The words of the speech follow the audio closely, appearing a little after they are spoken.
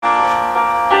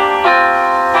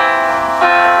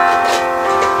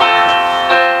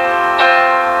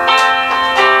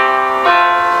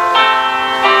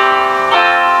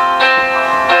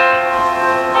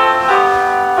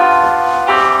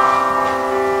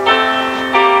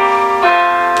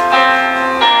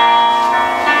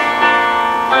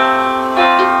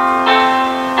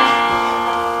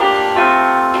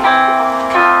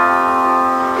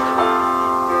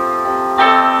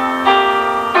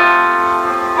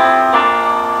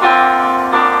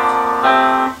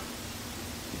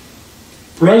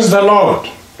Praise the Lord.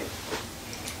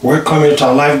 Welcome you to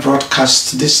our live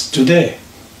broadcast today,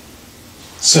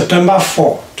 September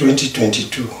 4,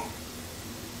 2022.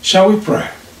 Shall we pray?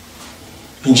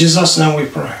 In Jesus' name we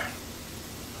pray.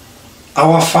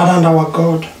 Our Father and our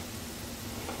God,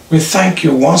 we thank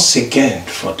you once again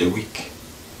for the week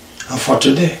and for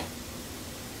today.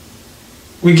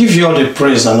 We give you all the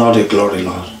praise and all the glory,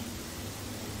 Lord,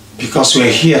 because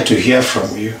we're here to hear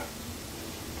from you.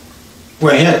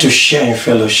 We're here to share in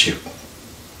fellowship.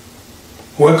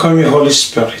 Welcome you, Holy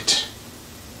Spirit.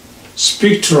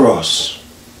 Speak through us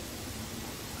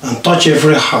and touch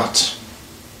every heart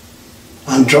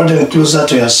and draw them closer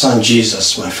to your Son,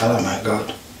 Jesus, my Father, my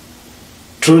God,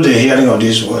 through the hearing of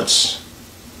these words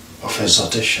of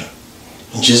exhortation.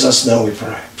 In Jesus' name we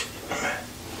pray. Amen.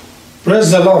 Praise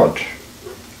the Lord.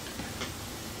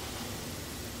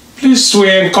 Please, we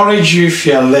encourage you, if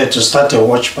you are led, to start a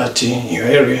watch party in your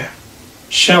area.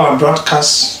 Share our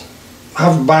broadcasts,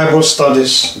 have Bible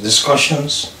studies,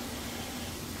 discussions,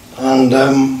 and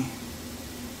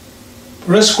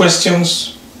raise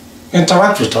questions,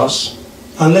 interact with us,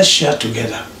 and let's share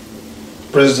together.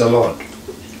 Praise the Lord.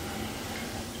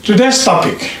 Today's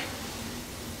topic: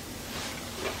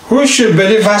 who should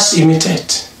believers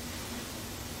imitate?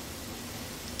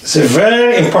 It's a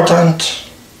very important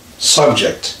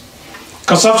subject,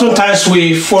 because oftentimes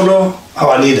we follow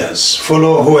our leaders,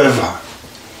 follow whoever.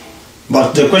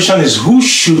 But the question is, who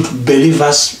should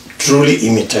believers truly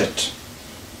imitate?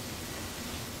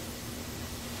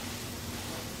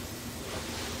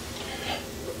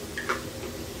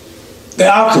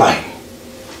 The outline.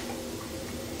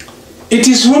 It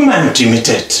is women to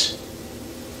imitate.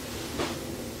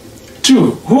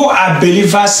 2, who are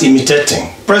believers imitating?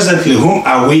 Presently, whom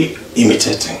are we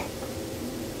imitating?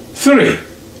 3,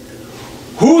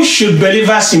 who should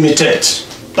believers imitate?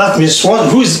 That means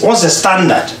what's the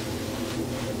standard?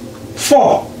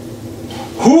 4,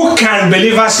 who can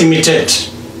believers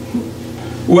imitate?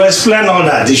 We'll explain all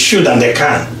that, they should and they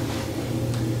can.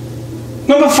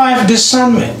 Number 5,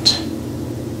 discernment.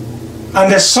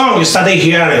 And the song you started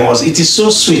hearing was, "It is so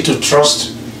sweet to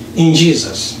trust in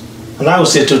Jesus." And I would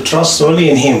say to trust only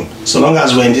in Him, so long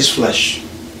as we're in this flesh.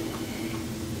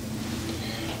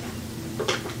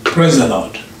 Praise the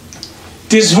Lord.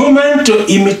 It is human to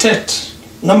imitate.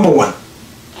 Number 1.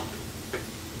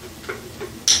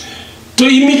 To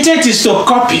imitate is to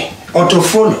copy, or to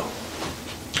follow,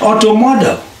 or to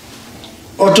model,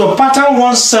 or to pattern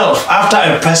oneself after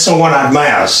a person one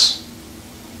admires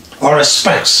or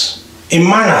respects in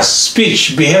manners,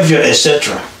 speech, behavior,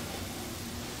 etc.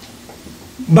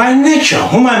 By nature,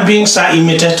 human beings are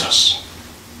imitators.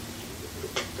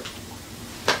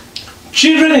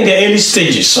 Children in the early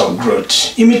stages of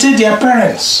growth imitate their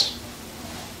parents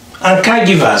and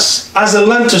caregivers as they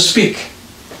learn to speak.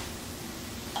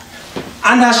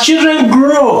 And as children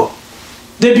grow,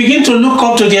 they begin to look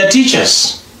up to their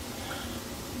teachers,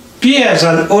 peers,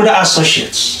 and older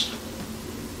associates.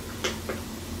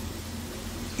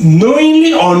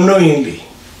 Knowingly or unknowingly,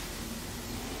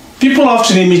 people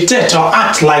often imitate or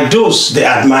act like those they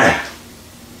admire.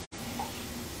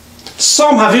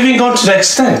 Some have even gone to the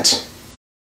extent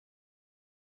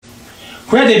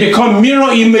where they become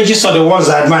mirror images of the ones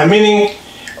they admire, meaning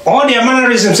all their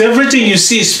mannerisms, everything you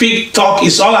see, speak, talk,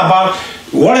 is all about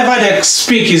whatever they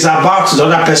speak is about the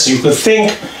other person. You could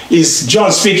think it's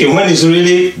John speaking when it's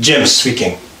really James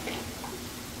speaking.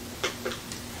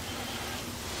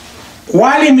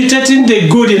 While imitating the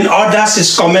good in others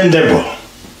is commendable,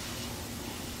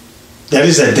 there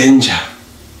is a danger.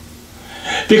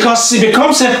 Because it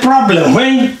becomes a problem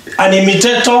when an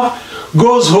imitator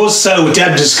goes wholesale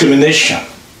without discrimination.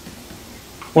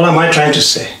 What am I trying to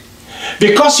say?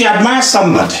 Because you admire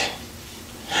somebody,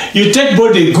 you take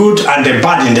both the good and the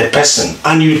bad in the person,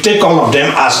 and you take all of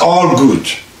them as all good.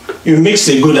 You mix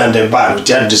the good and the bad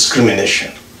without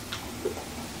discrimination.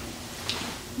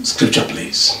 Scripture,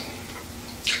 please.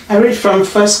 I read from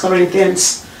 1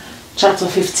 Corinthians chapter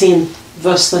 15,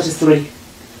 verse 33.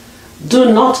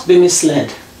 Do not be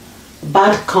misled.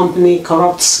 Bad company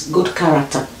corrupts good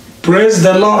character. Praise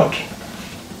the Lord.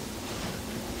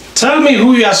 Tell me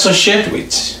who you associate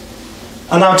with,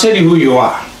 and I'll tell you who you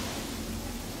are.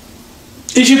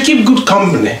 If you keep good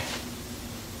company,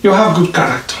 you have good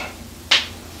character.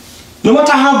 No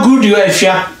matter how good you are, if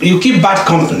you keep bad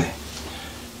company,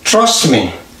 trust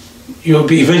me,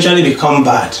 you'll eventually become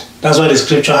bad. That's why the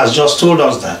scripture has just told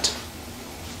us that.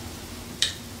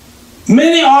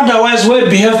 Many otherwise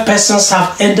well-behaved persons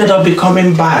have ended up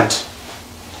becoming bad.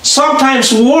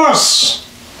 Sometimes worse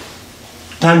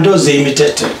than those they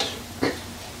imitated.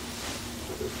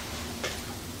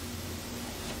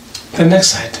 The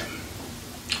next item.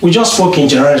 We just spoke in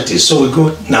generalities, so we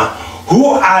go now. Who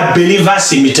are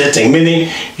believers imitating? Meaning,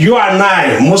 you and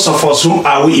I, most of us, whom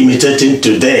are we imitating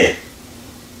today?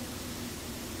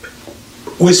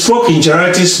 We spoke in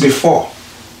generalities before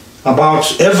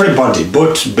about everybody,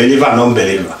 both believer and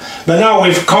non-believer. But now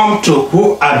we've come to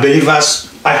who are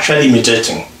believers actually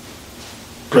imitating.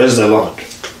 Praise the Lord.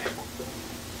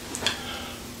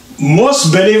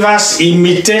 Most believers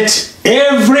imitate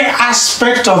every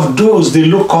aspect of those they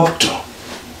look up to,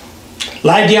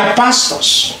 like their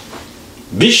pastors,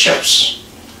 bishops,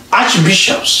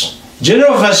 archbishops,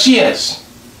 general overseers,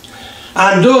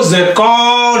 and those they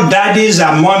call daddies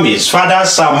and mommies,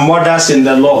 fathers and mothers in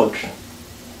the Lord.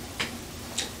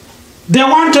 They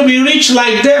want to be rich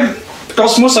like them,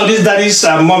 because most of these daddies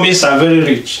and mommies are very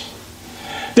rich.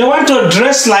 They want to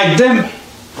dress like them.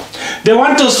 They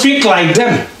want to speak like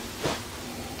them.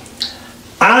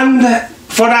 And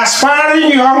for the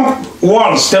aspiring young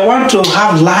ones, they want to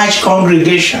have large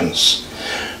congregations,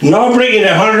 numbering in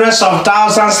the hundreds of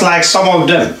thousands like some of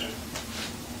them.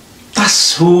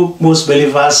 That's who most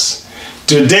believers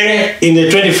today in the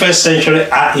 21st century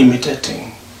are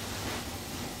imitating.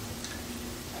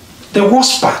 The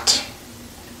worst part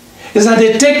is that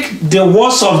they take the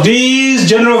words of these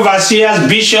general overseers,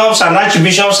 bishops and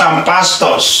archbishops and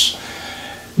pastors.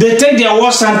 They take their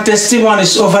words and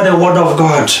testimonies over the word of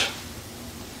God.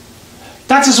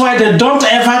 That is why they don't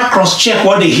ever cross-check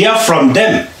what they hear from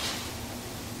them.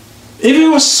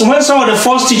 Even when some of the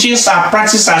false teachings are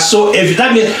practiced are so heavy,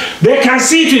 that means they can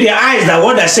see it with their eyes that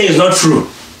what they say is not true.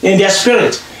 In their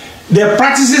spirit, the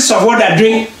practices of what they're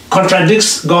doing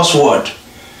contradicts God's word.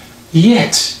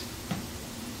 Yet,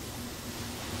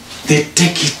 they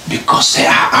take it because they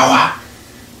are our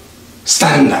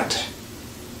standard.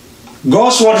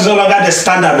 God's word is no longer the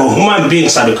standard, but human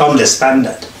beings have become the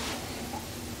standard.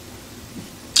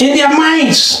 In their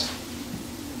minds,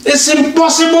 it's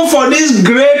impossible for these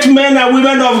great men and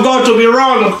women of God to be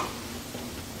wrong.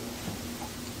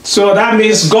 So that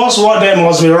means God's word then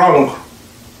must be wrong.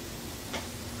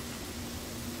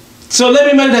 So let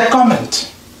me make the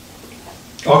comment,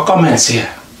 or comments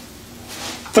here.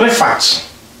 3 facts.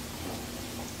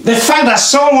 The fact that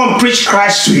someone preached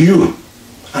Christ to you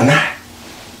and I,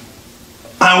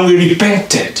 and we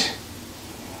repented,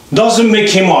 doesn't make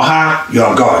him or her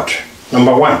your God.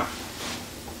 Number 1.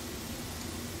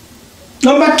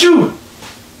 Number 2,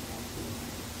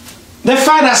 the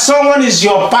fact that someone is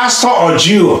your pastor or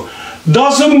Jew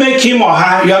doesn't make him or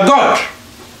her your God.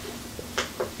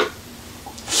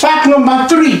 Fact number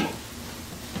 3,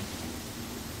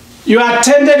 you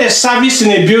attended a service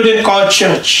in a building called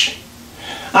church,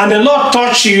 and the Lord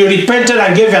touched you, you repented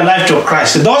and gave your life to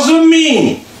Christ. It doesn't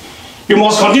mean you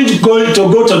must continue to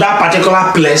go to that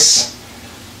particular place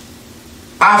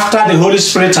after the Holy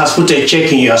Spirit has put a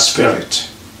check in your spirit.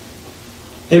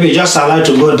 Maybe you're just allowed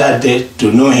to go that day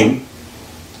to know him.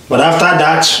 But after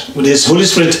that, with his Holy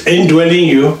Spirit indwelling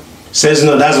you, says,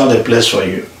 no, that's not the place for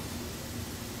you.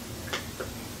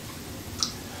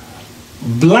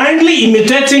 Blindly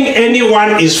imitating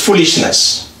anyone is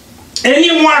foolishness.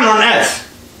 Anyone on earth.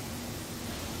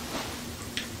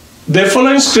 The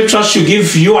following scriptures should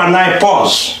give you and I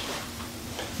pause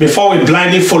before we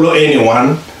blindly follow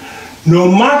anyone, no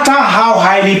matter how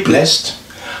highly blessed,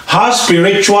 how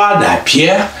spiritual they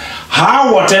appear,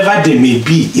 how whatever they may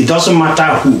be, it doesn't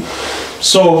matter who.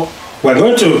 So we're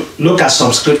going to look at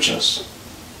some scriptures.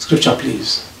 Scripture,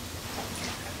 please.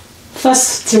 1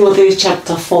 Timothy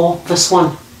chapter 4, verse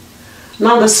 1.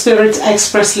 Now the Spirit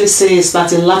expressly says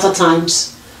that in latter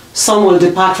times some will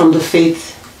depart from the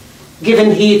faith,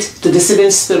 giving heed to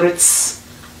deceiving spirits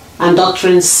and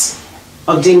doctrines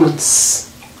of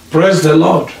demons. Praise the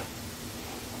Lord.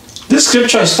 This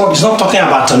scripture is not talking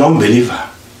about an unbeliever.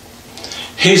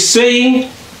 He's saying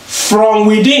from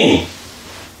within,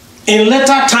 in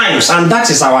later times, and that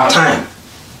is our time.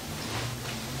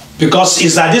 Because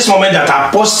it's at this moment that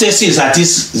apostasy is at its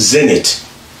zenith.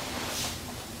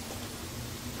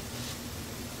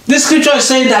 This scripture is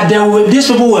saying that these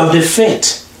people will have the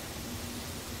faith,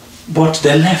 but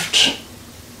they left.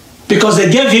 Because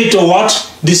they gave heed to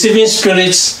what? Deceiving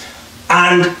spirits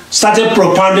and started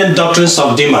propounding doctrines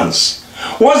of demons.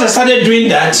 Once they started doing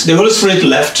that, the Holy Spirit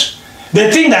left. They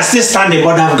think they're still standing,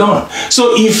 but they've gone.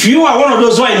 So if you are one of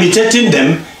those who are imitating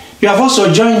them, you have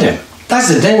also joined them.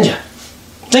 That's the danger.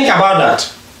 Think about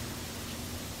that.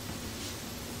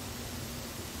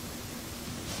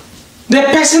 The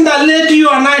person that led you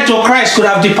and I to Christ could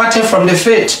have departed from the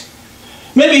faith.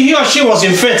 Maybe he or she was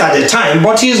in faith at the time,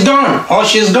 but he's gone or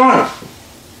she's gone.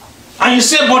 And you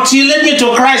say, but he led me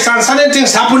to Christ and certain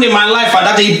things happened in my life and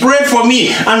that he prayed for me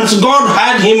and God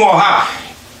had him or her.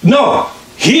 No,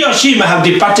 he or she may have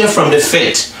departed from the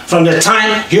faith from the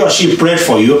time he or she prayed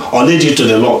for you or led you to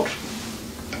the Lord.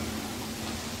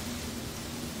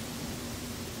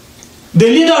 The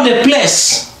leader of the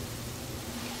place,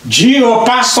 GO,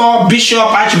 pastor, bishop,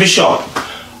 archbishop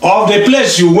of the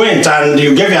place you went and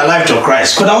you gave your life to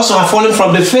Christ, could also have fallen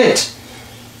from the faith.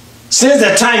 Since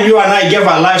the time you and I gave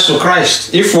our lives to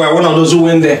Christ, if we are one of those who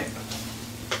went there.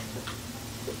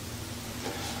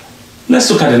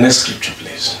 Let's look at the next scripture,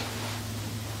 please.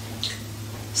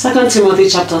 2 Timothy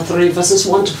chapter 3, verses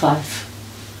 1 to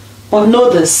 5. But know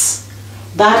this,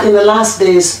 that in the last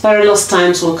days perilous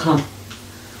times will come.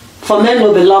 For men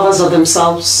will be lovers of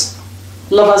themselves,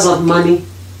 lovers of money,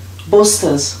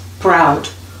 boasters, proud,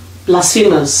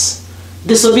 blasphemers,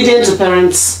 disobedient to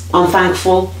parents,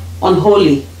 unthankful,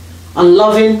 unholy,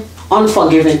 unloving,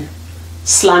 unforgiving,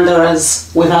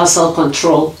 slanderers, without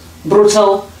self-control,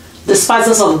 brutal,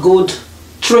 despisers of good,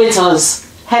 traitors,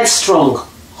 headstrong,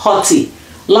 haughty,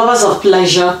 lovers of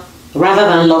pleasure rather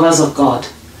than lovers of God,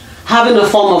 having a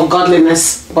form of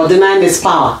godliness but denying its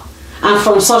power, and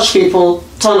from such people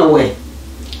turn away.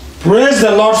 Praise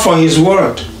the Lord for his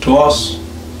word to us.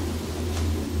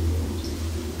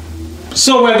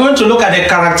 So we're going to look at the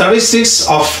characteristics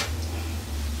of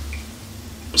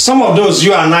some of those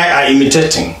you and I are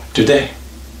imitating today.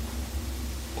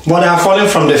 But they are falling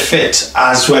from the faith,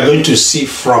 as we're going to see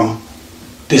from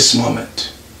this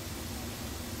moment.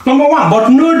 Number one, but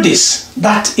notice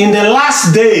that in the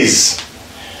last days,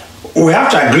 we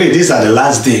have to agree these are the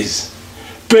last days.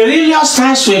 Perilous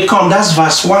times will come, that's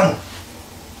verse 1.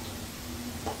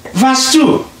 Verse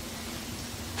 2.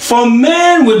 For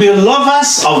men will be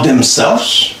lovers of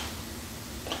themselves.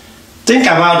 Think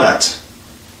about that.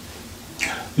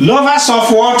 Lovers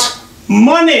of what?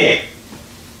 Money.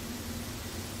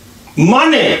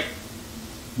 Money.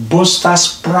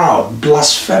 Boasters, proud,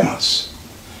 blasphemous.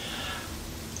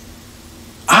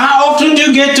 How often do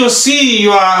you get to see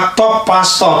your top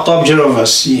pastor, top general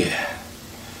overseer?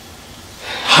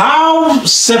 How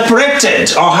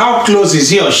separated or how close is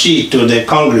he or she to the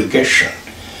congregation?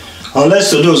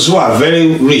 Unless to those who are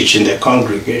very rich in the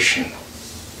congregation.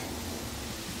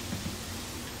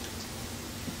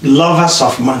 Lovers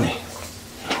of money.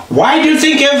 Why do you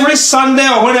think every Sunday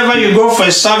or whenever you go for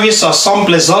a service or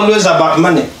someplace, always about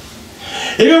money?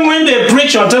 Even when they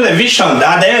preach on television,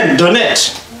 at the end,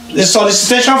 donate. The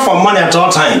solicitation for money at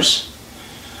all times.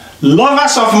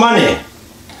 Lovers of money.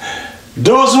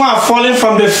 Those who are falling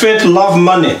from the faith love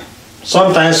money.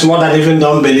 Sometimes more than even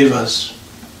non-believers.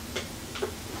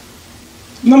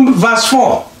 Verse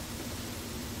 4.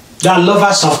 They are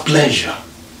lovers of pleasure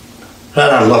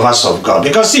rather than lovers of God.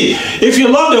 Because see, if you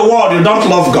love the world, you don't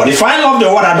love God. If I love the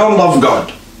world, I don't love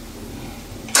God.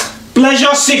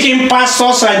 Pleasure-seeking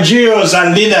pastors and GOs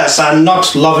and leaders are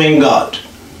not loving God.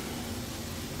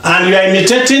 And you are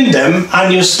imitating them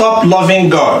and you stop loving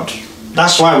God.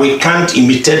 That's why we can't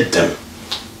imitate them.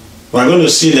 We're going to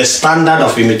see the standard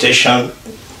of imitation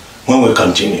when we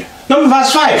continue.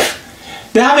 Verse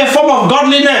 5. They have a form of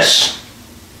godliness,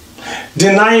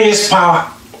 denying his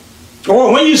power.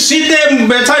 Oh, when you see them,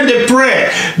 by the time they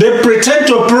pray, they pretend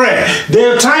to pray.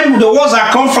 The time the words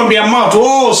that come from their mouth,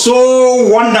 oh, so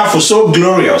wonderful, so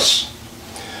glorious.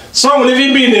 Some will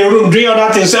even be in a room doing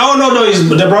other things. Say, oh, no,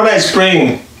 the brother is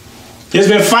praying. He's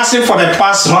been fasting for the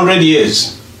past 100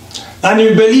 years. And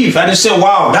you believe, and you say,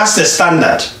 wow, that's the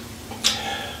standard.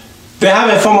 They have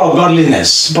a form of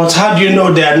godliness, but how do you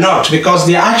know they are not? Because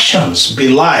their actions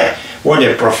belie what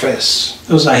they profess.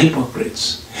 Those are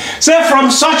hypocrites. Say,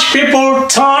 from such people,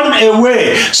 turn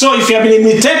away. So if you have been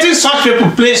imitating such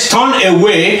people, please turn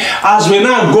away as we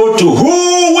now go to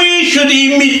who we should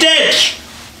imitate.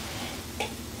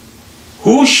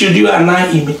 Who should you and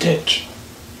I imitate?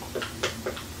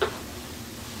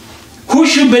 Who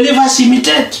should believers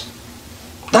imitate?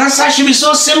 The answer should be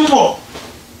so simple.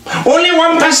 Only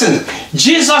one person,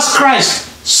 Jesus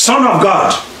Christ, Son of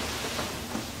God.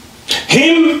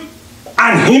 Him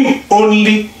and him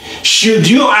only should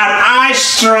you and I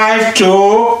strive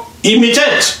to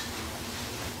imitate.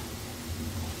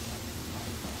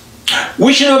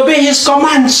 We should obey his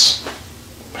commands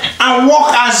and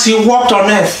walk as he walked on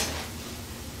earth.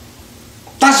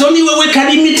 That's the only way we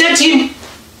can imitate him,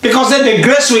 because then the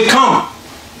grace will come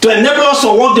to enable us to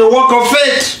walk the walk of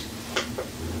faith.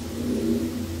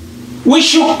 We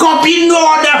should copy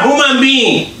no other human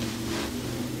being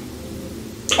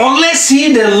unless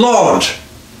he, the Lord,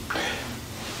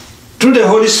 through the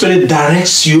Holy Spirit,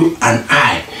 directs you and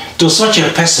I to such a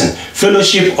person,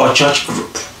 fellowship or church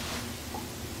group.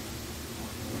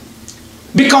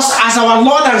 Because as our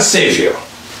Lord and Savior,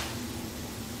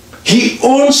 he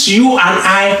owns you and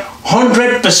I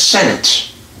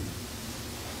 100%.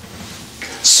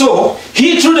 So,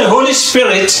 He, through the Holy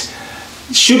Spirit,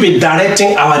 should be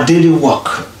directing our daily work.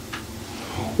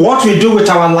 What we do with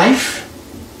our life,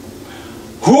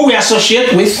 who we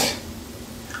associate with,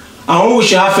 and who we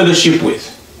should have fellowship with.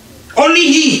 Only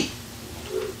He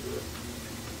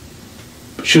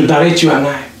should direct you and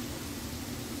I.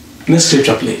 Next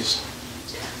scripture, please.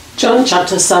 John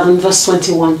chapter 7, verse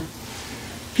 21.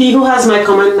 He who has my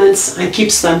commandments and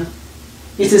keeps them,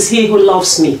 it is he who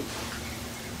loves me.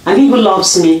 And he who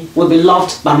loves me will be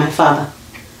loved by my Father.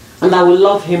 And I will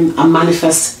love him and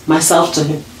manifest myself to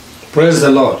him. Praise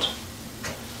the Lord.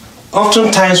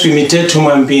 Oftentimes we imitate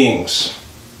human beings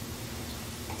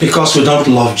because we don't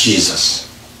love Jesus.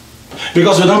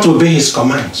 Because we don't obey His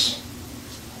commands.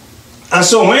 And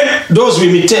so when those we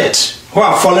imitate who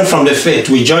are falling from the faith,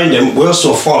 we join them, we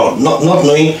also fall, not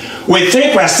knowing. We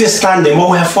think we are still standing,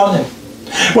 but we are falling.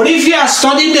 But if you are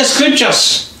studying the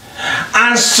scriptures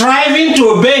and striving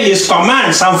to obey His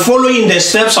commands and following the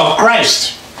steps of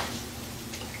Christ,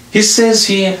 He says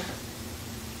here,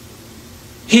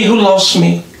 he who loves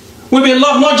me will be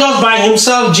loved not just by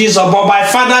himself, Jesus, but by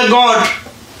Father God.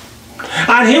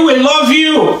 And He will love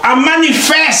you and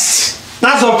manifest.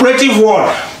 That's the operative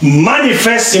word.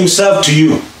 Manifest Himself to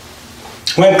you.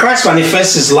 When Christ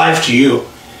manifests His life to you,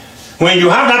 when you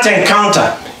have that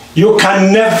encounter, you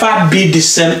can never be the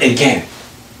same again.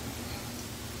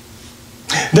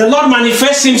 The Lord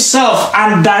manifests Himself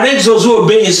and directs those who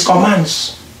obey His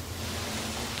commands.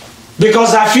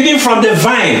 Because they're feeding from the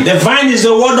vine. The vine is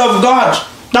the word of God.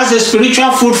 That's the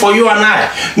spiritual food for you and I.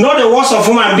 Not the words of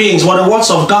human beings, but the words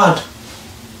of God.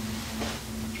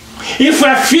 If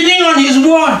we're feeding on His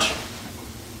word,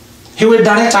 He will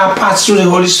direct our paths through the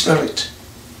Holy Spirit.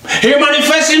 He will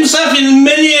manifest Himself in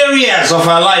many areas of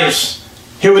our lives.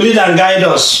 He will lead and guide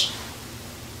us.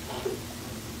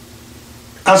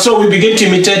 And so we begin to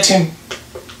imitate Him.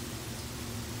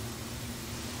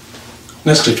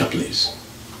 Next scripture, please.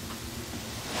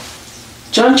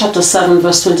 John chapter 7,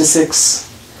 verse 26.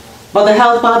 But the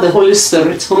Helper, the Holy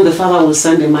Spirit, whom the Father will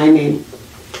send in my name,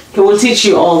 He will teach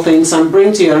you all things and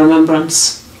bring to your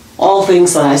remembrance all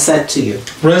things that I said to you.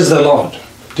 Praise the Lord.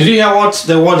 Did you hear what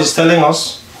the word is telling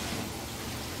us?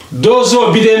 Those who are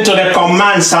obedient to the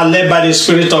commands are led by the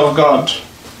Spirit of God.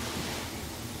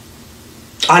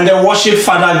 And they worship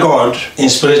Father God in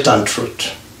spirit and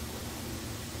truth.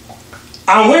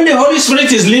 And when the Holy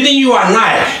Spirit is leading you and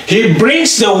I, He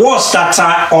brings the words that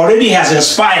already has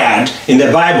inspired in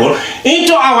the Bible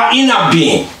into our inner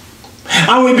being.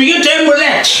 And we begin to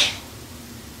emulate.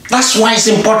 That's why it's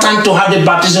important to have the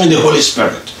baptism in the Holy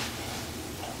Spirit.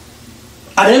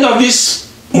 At the end of this,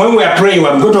 when we are praying,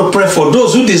 we're going to pray for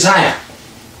those who desire.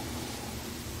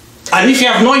 And if you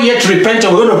have not yet repented,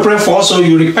 we're going to pray for also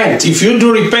you repent. If you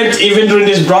do repent even during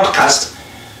this broadcast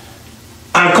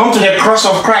and come to the cross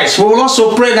of Christ, we will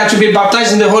also pray that you be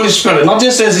baptized in the Holy Spirit.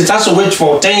 Nothing says it has to wait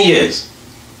for 10 years.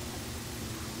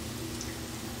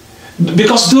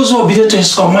 Because those who are obedient to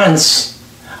His commands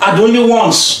are the only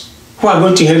ones who are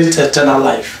going to inherit eternal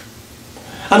life.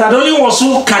 And are the only ones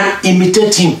who can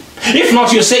imitate Him. If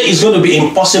not, you say it's going to be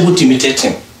impossible to imitate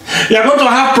Him. You're going to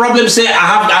have problems saying,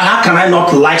 how can I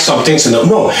not like some things?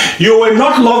 No, you will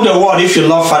not love the word if you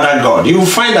love Father God. You will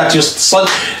find that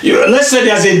let's say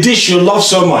there's a dish you love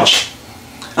so much,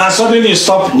 and suddenly you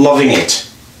stop loving it.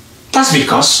 That's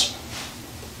because,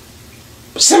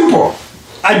 simple,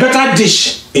 a better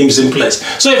dish is in place.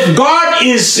 So if God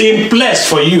is in place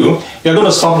for you, you're going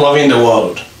to stop loving the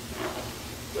world.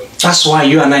 That's why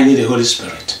you and I need the Holy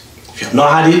Spirit. If you have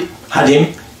not had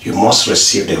Him, you must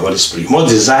receive the Holy Spirit. You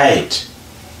must desire it.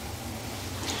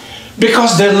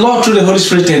 Because the Lord through the Holy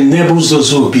Spirit enables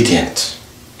those who are obedient.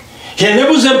 He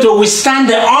enables them to withstand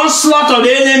the onslaught of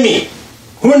the enemy,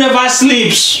 who never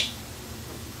sleeps,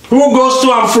 who goes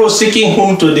to and fro seeking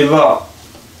whom to devour.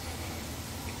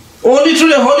 Only through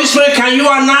the Holy Spirit can you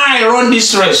and I run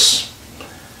this race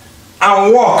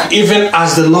and walk even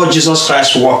as the Lord Jesus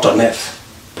Christ walked on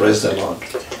earth. Praise the Lord.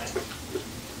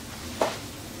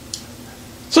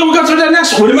 So we go to the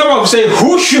next one. Remember we say,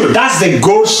 who should? That's the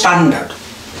gold standard.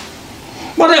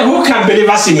 But then who can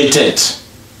believers imitate?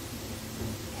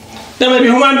 There may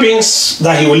be human beings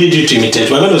that He will lead you to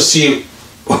imitate. We're going to see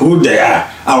who they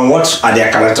are and what are their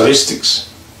characteristics.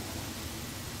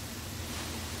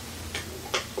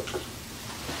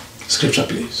 Scripture,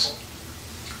 please.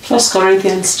 1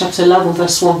 Corinthians chapter 11,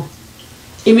 verse 1.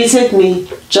 Imitate me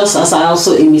just as I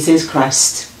also imitate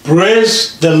Christ.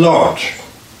 Praise the Lord.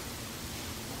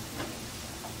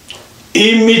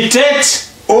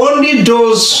 Imitate only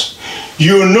those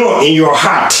you know in your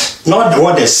heart, not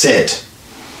what they said,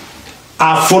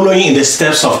 are following in the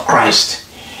steps of Christ,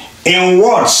 in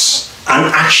words and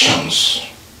actions.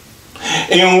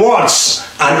 In words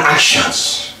and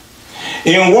actions.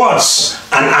 In words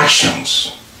and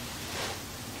actions.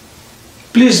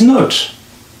 Please note,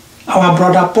 our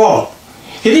brother Paul,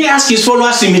 he didn't ask his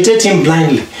followers to imitate him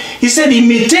blindly. He said,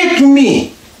 imitate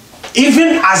me,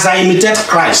 even as I imitate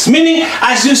Christ. Meaning,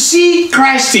 as you see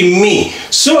Christ in me,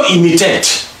 so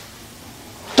imitate.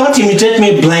 Don't imitate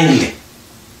me blindly.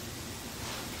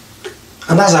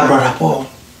 And that's our brother Paul.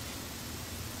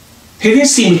 He didn't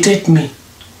say imitate me.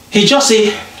 He just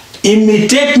said,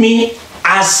 imitate me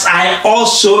as I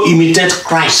also imitate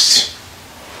Christ.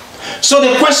 So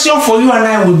the question for you and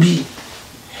I will be,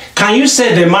 can you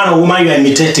say the man or woman you are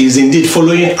imitating is indeed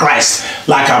following Christ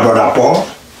like our brother Paul?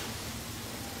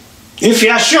 If you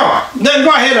are sure, then go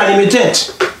ahead and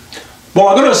imitate. But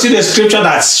we're going to see the scripture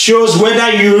that shows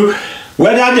whether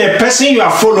the person you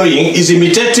are following is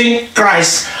imitating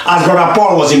Christ as brother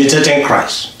Paul was imitating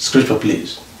Christ. Scripture,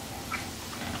 please.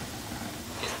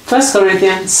 1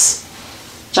 Corinthians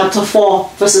chapter 4,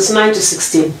 verses 9 to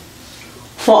 16.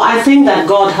 For I think that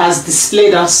God has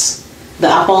displayed us, the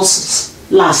apostles,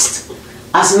 last,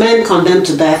 as men condemned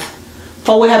to death.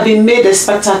 For we have been made a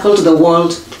spectacle to the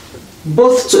world,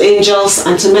 both to angels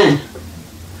and to men.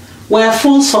 We are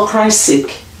fools for Christ's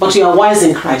sake, but you are wise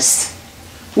in Christ.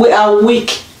 We are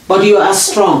weak, but you are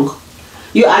strong.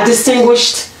 You are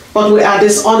distinguished, but we are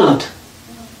dishonored.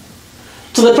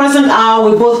 To the present hour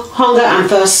we both hunger and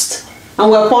thirst,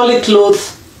 and we are poorly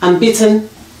clothed, and beaten,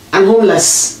 and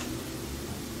homeless.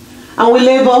 And we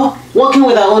labor, working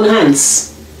with our own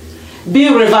hands.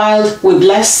 Being reviled, we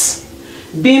bless.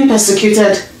 Being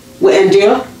persecuted, we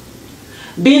endure.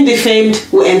 Being defamed,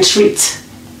 we entreat.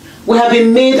 We have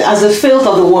been made as the filth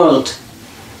of the world,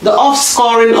 the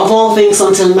offscouring of all things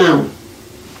until now.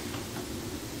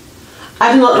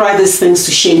 I do not write these things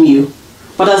to shame you,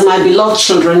 but as my beloved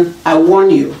children, I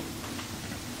warn you.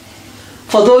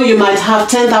 For though you might have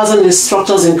 10,000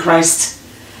 instructors in Christ,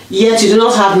 yet you do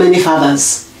not have many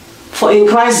fathers. For in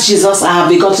Christ Jesus I have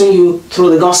begotten you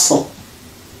through the gospel.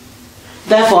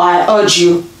 Therefore I urge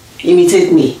you,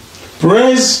 imitate me.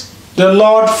 Praise the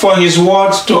Lord for his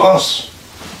word to us.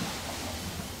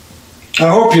 I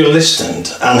hope you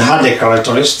listened and had the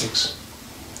characteristics.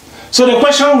 So the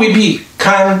question will be,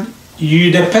 can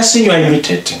you, the person you are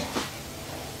imitating,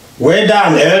 whether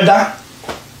an elder,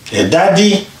 a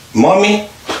daddy, mommy,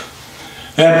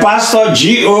 a pastor,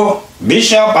 GO,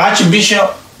 bishop,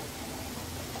 archbishop,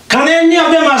 can any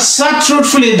of them assert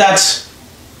truthfully that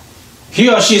he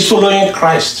or she is following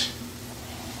Christ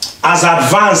as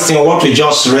advanced in what we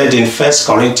just read in 1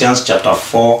 Corinthians chapter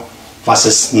 4,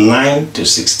 verses 9 to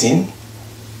 16?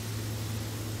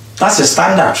 That's a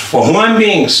standard for human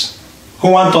beings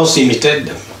who want us to imitate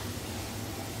them.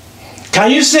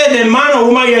 Can you say the man or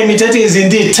woman you are imitating is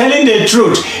indeed telling the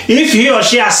truth if he or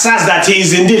she asserts that he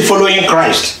is indeed following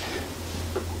Christ?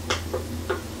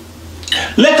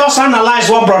 Let us analyze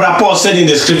what Brother Paul said in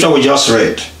the scripture we just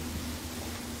read.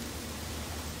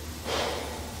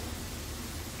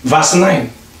 Verse 9.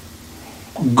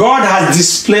 God has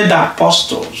displayed the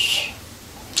apostles,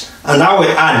 and I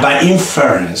will add by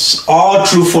inference, all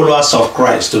true followers of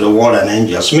Christ to the world and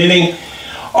angels. Meaning,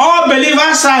 all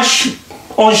believers are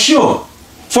on show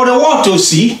for the world to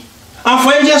see and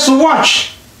for angels to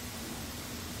watch.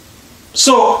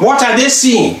 So, what are they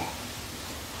seeing?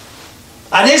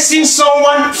 Are they seeing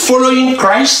someone following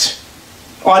Christ?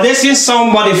 Or are they seeing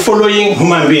somebody following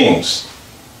human beings?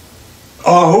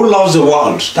 Or who loves the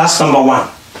world? That's number one.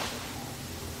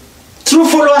 True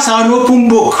followers are an open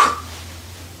book.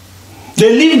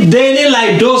 They live daily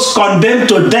like those condemned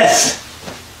to death.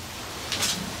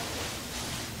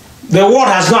 The world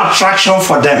has no attraction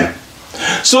for them.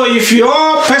 So if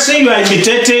your person you are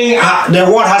imitating, the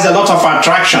world has a lot of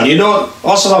attraction. You know,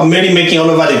 all sorts of merrymaking all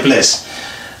over the place.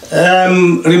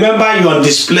 Remember, you're on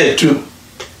display too.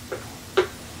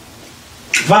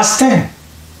 Verse 10.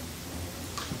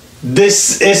 They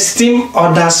esteem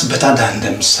others better than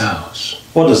themselves.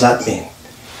 What does that mean?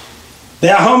 They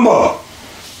are humble.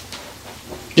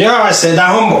 You know what I said? They're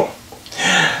humble.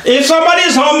 If somebody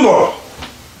is humble,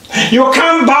 you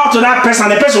can't bow to that person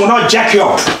and the person will not jack you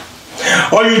up.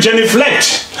 Or you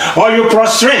genuflect. Or you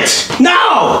prostrate.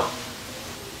 No!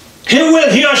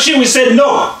 He or she will say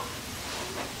no.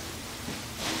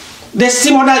 They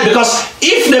esteem others, because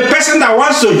if the person that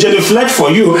wants to genuflect for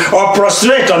you or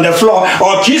prostrate on the floor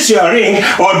or kiss your ring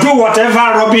or do whatever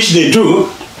rubbish they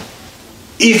do,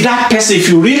 if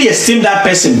you really esteem that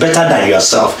person better than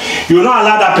yourself, you will not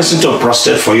allow that person to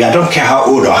prostrate for you. I don't care how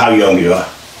old or how young you are.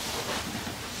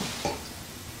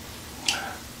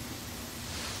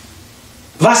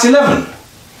 Verse 11.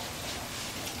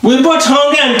 We both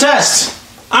hunger and thirst,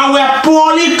 and we are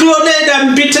poorly clothed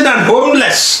and beaten and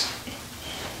homeless.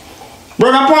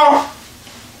 Brother Paul,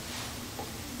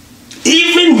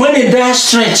 even when in dire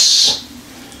straits,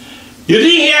 you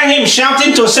didn't hear him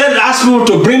shouting to ask people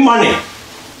to bring money,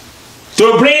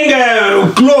 to bring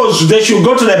clothes. They should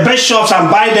go to the best shops and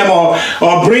buy them,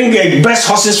 or bring best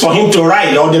horses for him to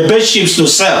ride, or the best ships to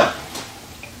sell.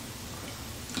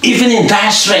 Even in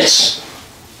dire straits,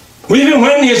 even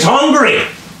when he's hungry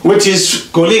with his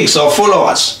colleagues or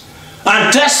followers,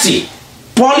 and thirsty,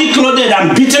 poorly clothed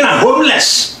and beaten and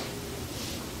homeless.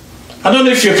 I don't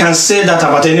know if you can say that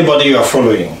about anybody you are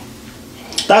following.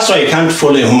 That's why you can't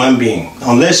follow a human being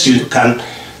unless you can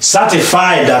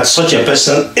certify that such a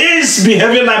person is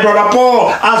behaving like Brother Paul,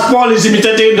 as Paul is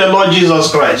imitating the Lord Jesus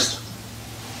Christ.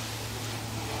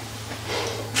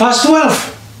 Verse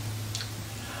 12.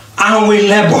 And we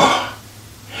labor,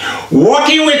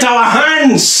 working with our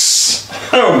hands.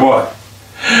 Oh boy.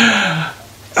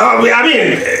 I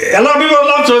mean, a lot of people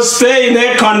love to stay in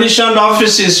air-conditioned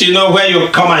offices, you know, where you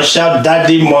come and shout,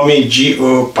 Daddy, Mommy,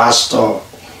 G.O., Pastor.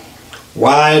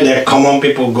 While the common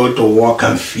people go to work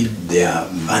and feed their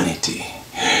vanity.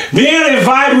 Being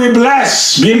revived, we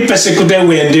bless. Being persecuted,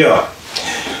 we endure.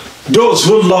 Those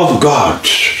who love God,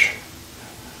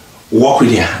 work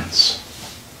with their hands,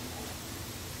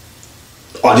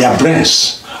 or their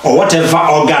brains, or whatever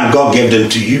organ God gave them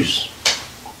to use.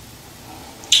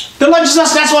 The Lord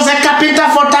Jesus Christ was a carpenter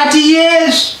for 30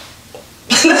 years.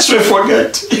 Let's not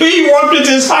forget. He worked with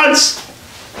his hands.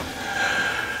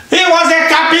 He was a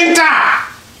carpenter.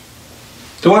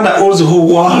 The one that owns the whole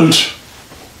world. He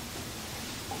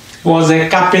was a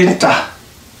carpenter.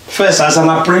 First as an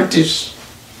apprentice.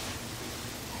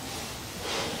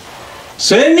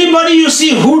 So anybody you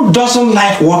see who doesn't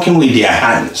like working with their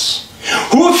hands,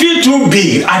 who feel too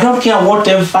big, I don't care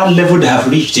whatever level they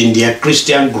have reached in their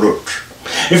Christian growth.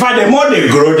 In fact, the more they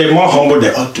grow, the more humble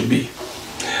they ought to be.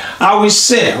 I will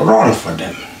say, run for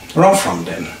them. Run from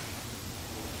them.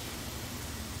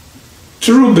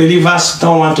 True believers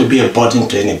don't want to be a burden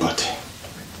to anybody.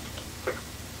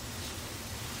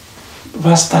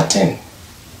 Verse 13.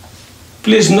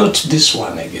 Please note this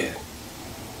one again.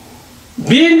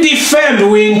 Being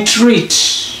defamed, we entreat.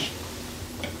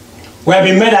 We have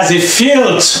been made as a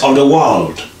filth of the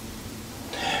world.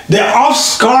 The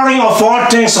offscouring of all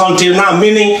things until now,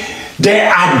 meaning they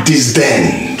are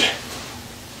disdained.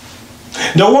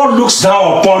 The world looks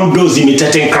down upon those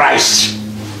imitating Christ.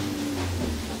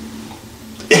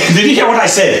 Did you hear what I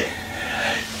said?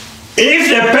 If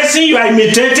the person you are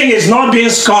imitating is not being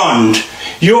scorned,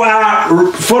 you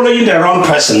are following the wrong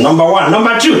person, number one.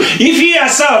 Number two, if you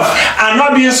yourself are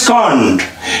not being scorned,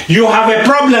 you have a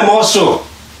problem also.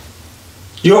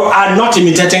 You are not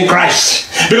imitating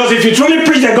Christ. Because if you truly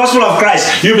preach the gospel of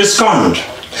Christ, you'll be scorned.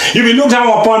 You'll be looked down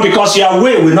upon because your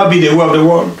way will not be the way of the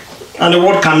world. And the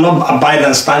world cannot abide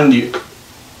and stand you.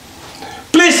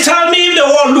 Please tell me if the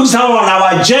world looks down on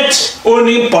our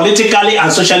jet-owning, politically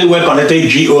and socially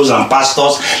well-connected GOs and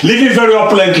pastors living very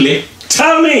opulently.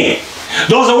 Tell me,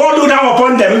 does the world look down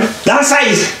upon them? The answer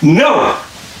is no.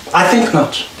 I think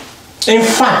not. In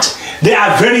fact, they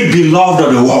are very beloved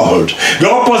of the world. The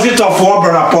opposite of what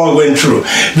Brother Paul went through.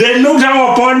 They look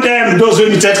down upon them, those who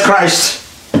imitate Christ.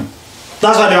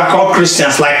 That's why they are called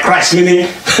Christians, like Christ, meaning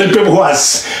people who are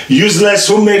useless,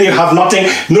 who maybe have nothing,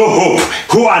 no hope,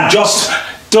 who are just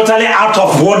totally out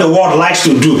of what the world likes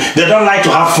to do. They don't like to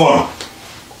have fun.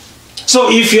 So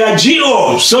if you are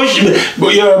GO,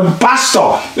 you're a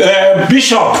pastor,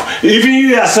 bishop, even you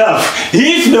yourself,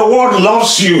 if the world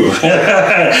loves you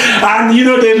and you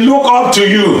know they look up to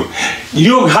you,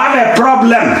 you have a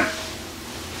problem.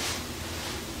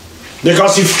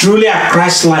 Because if truly are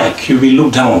Christ-like, you'll be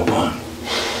looked down upon.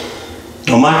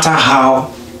 No matter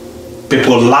how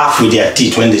people laugh with their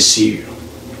teeth when they see you,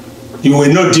 you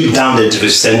will know deep down that they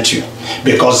resent you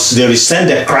because they resent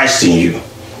the Christ in you.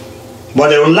 But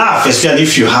they will laugh, especially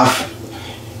if you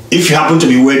happen to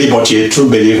be worthy, but you're a true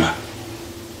believer.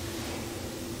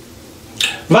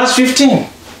 Verse 15.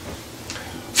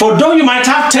 For though you might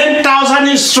have 10,000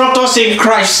 instructors in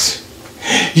Christ,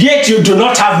 yet you do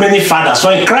not have many fathers.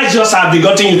 For in Christ Jesus I have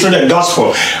begotten you through the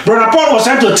gospel. Brother Paul was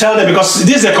trying to tell them, because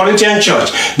this is the Corinthian church,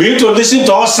 begin to listen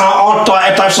to all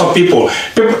types of people.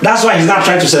 That's why he's not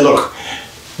trying to say, look,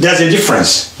 there's a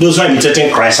difference. Those who are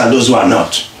imitating Christ and those who are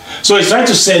not. So he's trying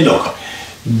to say, look,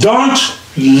 don't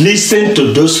listen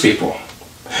to those people.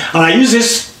 And I use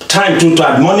this time to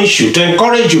admonish you, to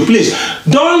encourage you, please.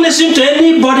 Don't listen to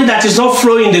anybody that is not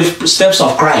following the steps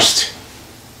of Christ.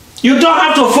 You don't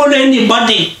have to follow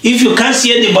anybody if you can't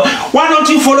see anybody. Why don't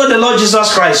you follow the Lord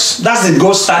Jesus Christ? That's the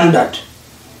gold standard.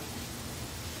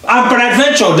 And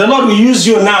peradventure, the Lord will use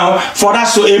you now for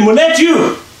us to emulate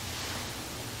you.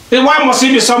 Why must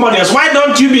it be somebody else? Why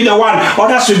don't you be the one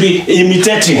others will be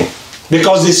imitating?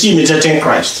 Because they see imitating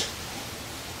Christ.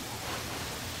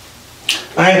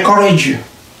 I encourage you.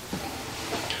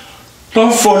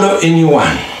 Don't follow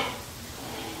anyone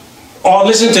or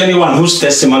listen to anyone whose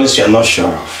testimonies you are not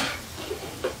sure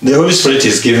of. The Holy Spirit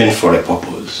is given for a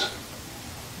purpose.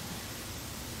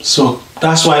 So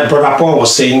that's why Brother Paul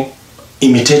was saying,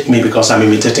 imitate me because I'm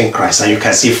imitating Christ. And you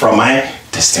can see from my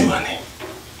testimony.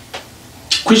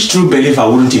 Which true believer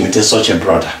wouldn't imitate such a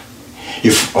brother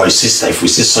or a sister if we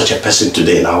see such a person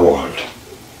today in our world?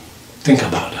 Think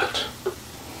about that.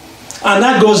 And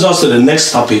that goes us to the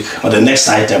next topic or the next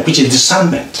item, which is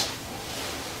discernment.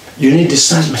 You need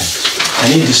discernment. I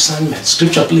need discernment.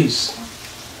 Scripture, please.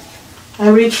 I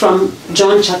read from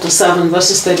John chapter 7,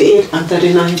 verses 38 and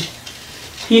 39.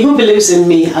 He who believes in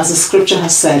me, as the scripture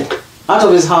has said, out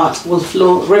of his heart will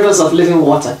flow rivers of living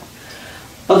water.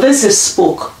 But this he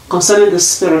spoke concerning the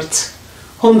Spirit,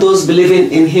 whom those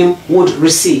believing in him would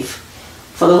receive.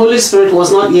 For the Holy Spirit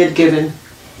was not yet given,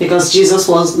 because Jesus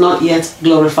was not yet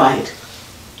glorified.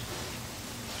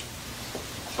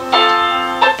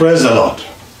 Praise the Lord.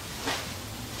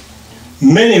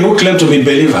 Many who claim to be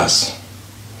believers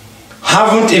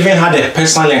haven't even had a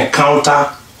personal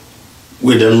encounter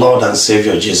with the Lord and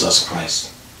Savior Jesus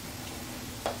Christ.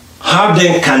 How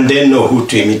then can they know who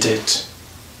to imitate?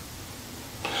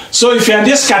 So if you're in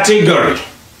this category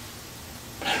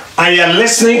and you're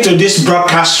listening to this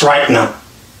broadcast right now,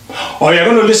 or you're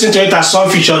going to listen to it at some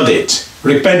future date,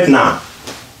 repent now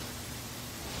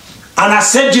and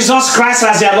accept Jesus Christ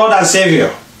as your Lord and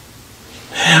Savior.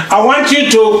 I want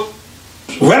you to,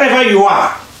 wherever you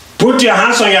are, put your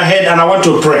hands on your head and I want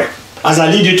to pray as I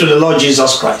lead you to the Lord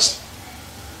Jesus Christ.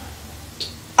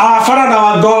 Our Father and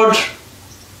our God,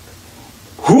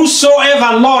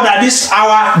 whosoever, Lord, at this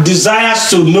hour desires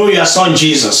to know your Son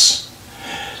Jesus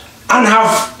and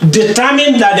have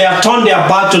determined that they have turned their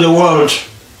back to the world,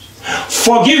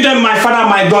 forgive them, my Father,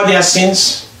 my God, their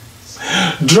sins.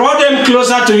 Draw them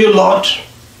closer to you, Lord,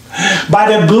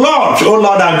 by the blood, O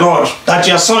Lord our God, that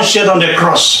your Son shed on the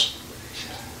cross.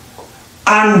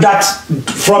 And that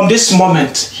from this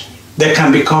moment, they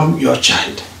can become your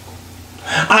child.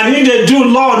 And if they do,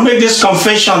 Lord, make this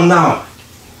confession now.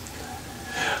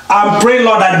 I pray,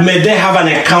 Lord, that may they have an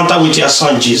encounter with your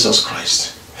Son, Jesus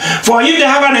Christ. For if they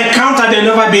have an encounter,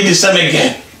 they'll never be the same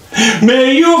again.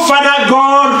 May you, Father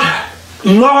God,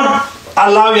 Lord,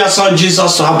 allow your Son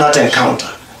Jesus to have that encounter,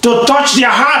 to touch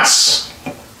their hearts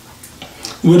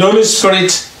with the Holy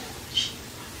Spirit,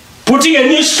 putting a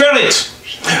new spirit,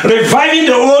 reviving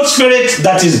the old spirit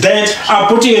that is dead, and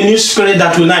putting a new spirit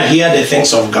that will not hear the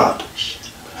things of God.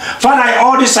 Father,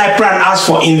 all this I pray and ask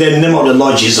for in the name of the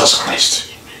Lord Jesus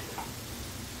Christ.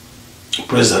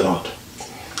 Praise the Lord.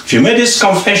 If you made this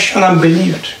confession and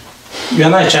believed, you are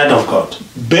not a child of God.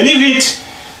 Believe it.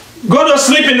 Go to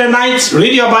sleep in the night,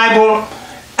 read your Bible,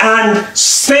 and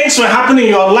things will happen in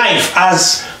your life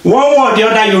as one way or the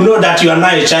other you know that you are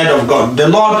not a child of God. The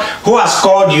Lord who has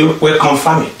called you will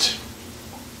confirm it.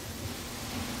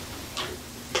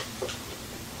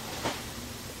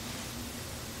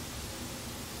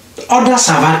 Others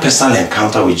have had personal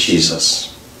encounter with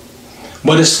Jesus,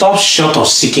 but they stopped short of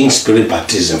seeking spirit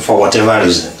baptism for whatever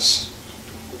reasons.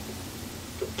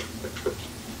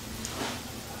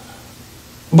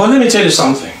 But let me tell you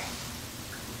something.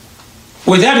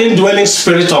 Without the indwelling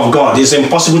Spirit of God, it's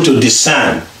impossible to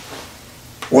discern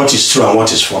what is true and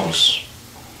what is false.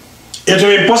 It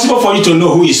will be impossible for you to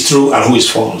know who is true and who is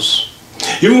false.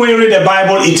 Even when you read the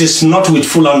Bible, it is not with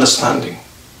full understanding.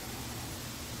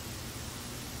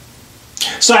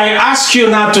 So I ask you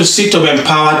now to seek to be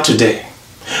empowered today.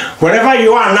 Wherever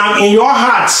you are now, in your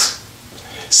heart,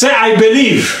 say, I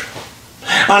believe,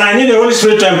 and I need the Holy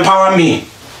Spirit to empower me.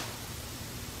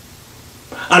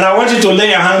 And I want you to lay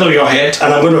your hand on your head,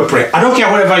 and I'm going to pray. I don't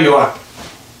care wherever you are.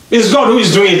 It's God who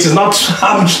is doing it. It's not,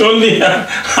 I'm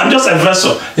just a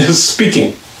vessel. He's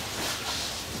speaking.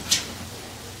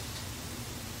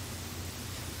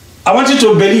 I want you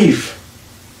to believe,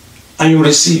 and you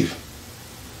receive.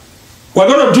 We're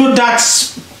going to do that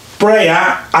prayer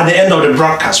at the end of the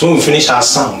broadcast when we finish our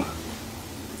song.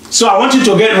 So I want you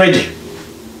to get ready.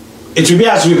 It will be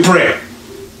as we pray.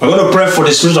 We're going to pray for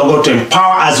the Spirit of God to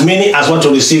empower as many as want to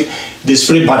receive the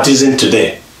Spirit baptism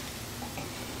today.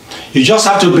 You just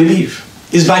have to believe.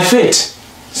 It's by faith.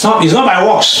 It's not by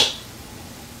works.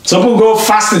 Some people go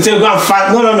fast and say, go and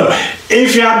fast. No.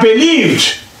 If you have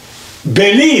believed,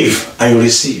 believe and you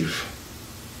receive.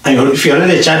 And if you're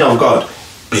already a child of God,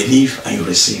 believe and you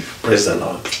receive. Praise the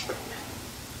Lord.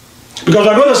 Because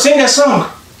we're going to sing a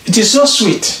song. It is so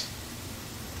sweet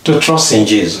to trust in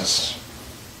Jesus.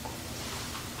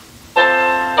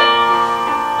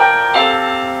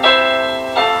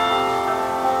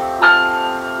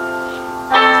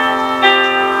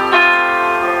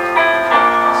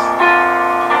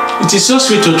 It is so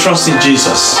sweet to trust in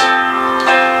Jesus.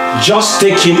 Just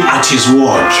take him at his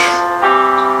word.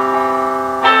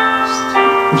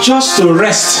 Just to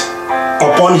rest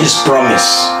upon his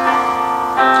promise.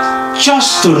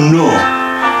 Just to know,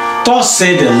 thus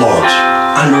say the Lord,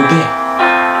 and obey.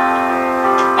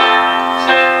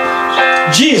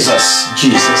 Jesus,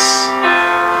 Jesus.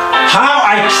 How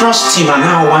I trust him and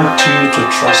how I want you to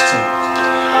trust him.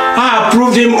 I have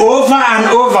proved him over and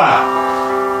over.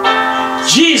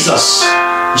 Jesus,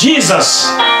 Jesus,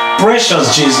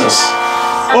 precious Jesus.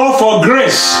 Oh, for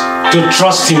grace to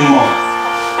trust him more.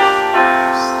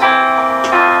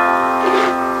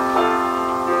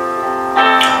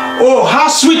 Oh, how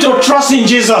sweet to trust in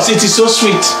Jesus. It is so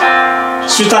sweet.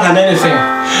 Sweeter than anything.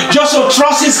 Just to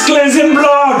trust his cleansing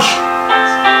blood.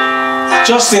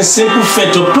 Just in simple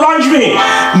faith to plunge me,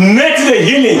 net the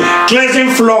healing, cleansing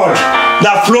flood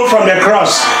that flowed from the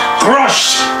cross,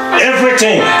 crushed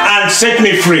everything and set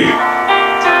me free.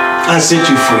 And set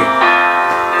you free.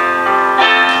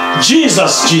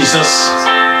 Jesus, Jesus.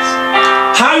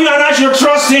 How you and I should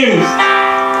trust him.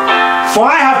 For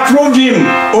I have proved him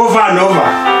over and over.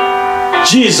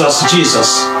 Jesus,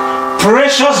 Jesus.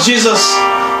 Precious Jesus.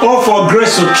 Oh, for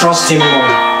grace to trust him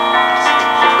more.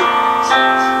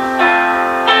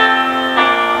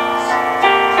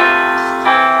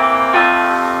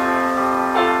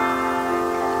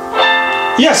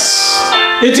 Yes,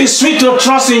 it is sweet to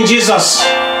trust in Jesus.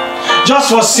 Just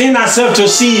for sin and self to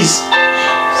cease.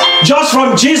 Just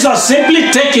from Jesus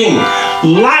simply taking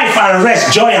life and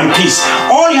rest, joy and peace.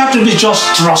 All you have to do is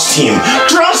just trust him.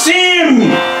 Trust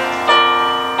him!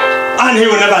 And he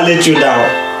will never let you down.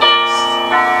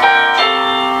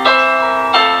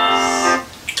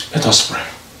 Let us pray.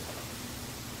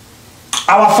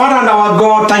 Our Father and our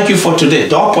God, thank you for today.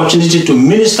 The opportunity to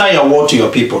minister your word to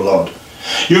your people, Lord.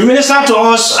 You minister to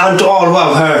us and to all who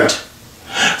have heard.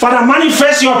 Father,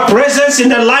 manifest your presence in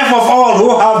the life of all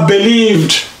who have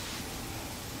believed.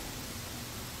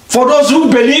 For those who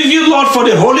believe you, Lord, for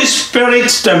the Holy Spirit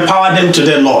to empower them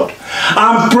today, Lord.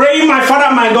 I'm praying, my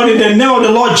Father, my God, in the name of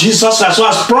the Lord Jesus Christ, who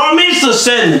has promised to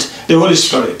send the Holy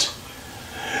Spirit.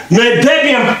 May they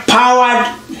be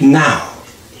empowered now.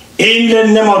 In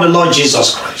the name of the Lord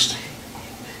Jesus Christ.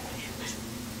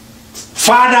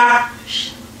 Father,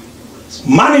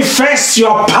 manifest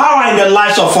your power in the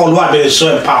lives of all who have been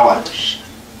so empowered.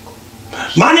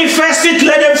 Manifest it,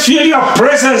 let them feel your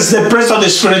presence, the presence of the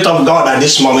Spirit of God at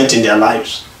this moment in their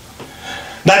lives.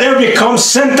 That they will become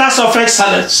centers of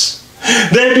excellence.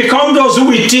 They become those who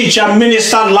will teach and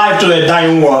minister life to a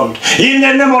dying world. In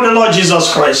the name of the Lord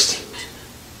Jesus Christ.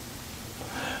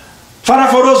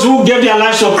 Father, for those who gave their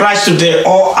lives to Christ today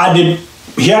or at the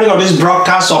hearing of this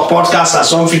broadcast or podcast at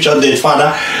some future date,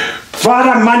 Father,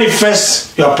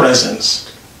 manifest your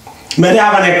presence. May they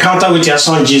have an encounter with your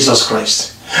Son, Jesus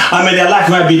Christ. And may their life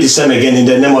might be the same again in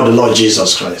the name of the Lord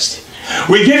Jesus Christ.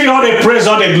 We give you all the praise,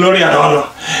 all the glory and honor.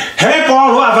 Help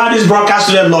all who have had this broadcast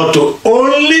today, Lord, to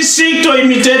only seek to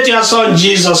imitate your Son,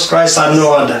 Jesus Christ, and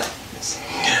no other.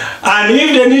 And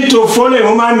if they need to follow a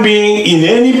human being in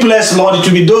any place, Lord, it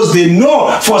will be those they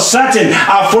know for certain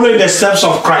are following the steps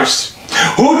of Christ,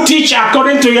 who teach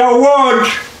according to your word,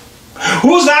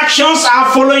 whose actions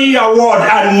are following your word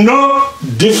and no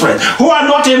different, who are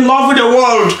not in love with the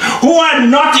world, who are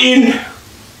not in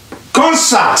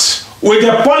concert with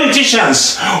the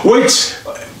politicians, with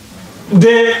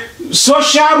the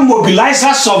social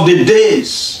mobilizers of the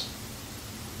days.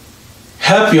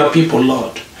 Help your people,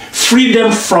 Lord. Free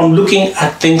them from looking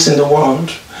at things in the world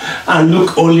and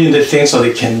look only in the things of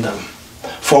the kingdom.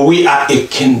 For we are a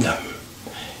kingdom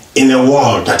in a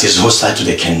world that is hostile to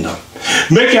the kingdom.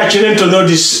 Make your children to know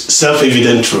this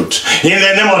self-evident truth. In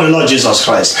the name of the Lord Jesus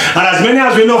Christ. And as many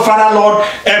as we know, Father, Lord,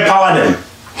 empower them.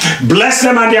 Bless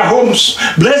them and their homes.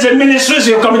 Bless the ministries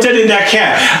you have committed in their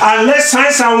care. And let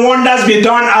signs and wonders be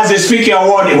done as they speak your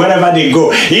word wherever they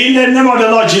go. In the name of the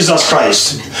Lord Jesus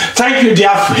Christ. Thank you, dear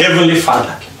Heavenly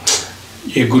Father.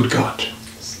 You're a good God.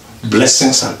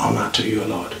 Blessings and honor to you,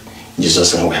 Lord. In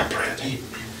Jesus' name we have prayed.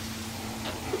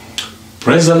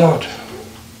 Praise the Lord.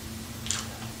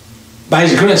 By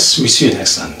His grace, we see you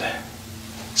next Sunday.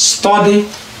 Study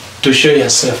to show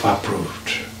yourself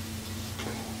approved.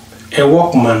 A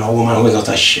workman or woman who is not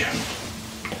ashamed,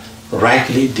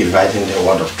 rightly dividing the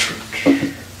word of truth.